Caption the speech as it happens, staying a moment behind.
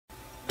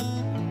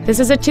This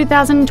is a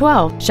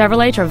 2012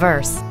 Chevrolet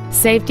Traverse.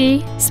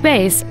 Safety,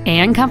 space,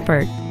 and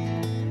comfort.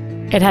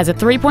 It has a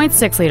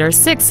 3.6-liter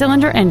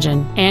 6-cylinder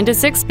engine and a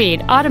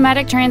 6-speed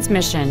automatic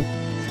transmission.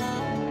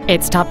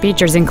 Its top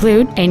features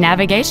include a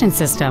navigation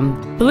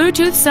system,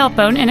 Bluetooth cell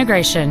phone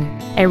integration,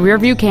 a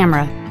rear-view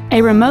camera,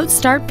 a remote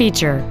start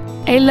feature,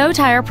 a low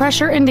tire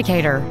pressure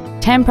indicator,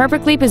 10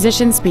 perfectly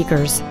positioned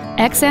speakers,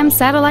 XM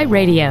satellite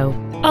radio,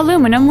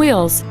 aluminum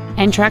wheels,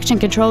 and traction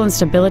control and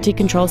stability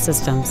control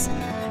systems.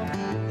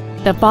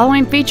 The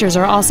following features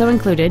are also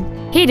included: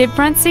 heated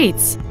front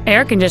seats,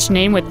 air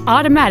conditioning with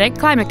automatic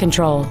climate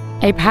control,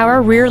 a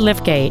power rear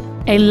liftgate,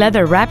 a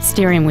leather-wrapped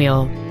steering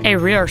wheel, a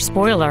rear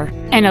spoiler,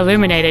 an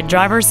illuminated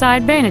driver's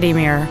side vanity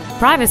mirror,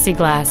 privacy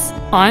glass,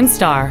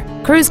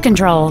 OnStar, cruise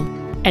control,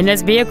 and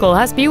this vehicle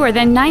has fewer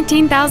than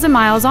 19,000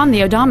 miles on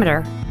the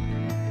odometer.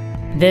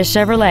 This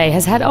Chevrolet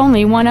has had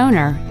only one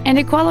owner, and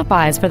it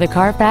qualifies for the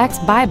Carfax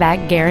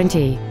buyback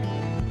guarantee.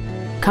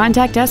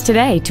 Contact us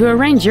today to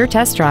arrange your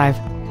test drive.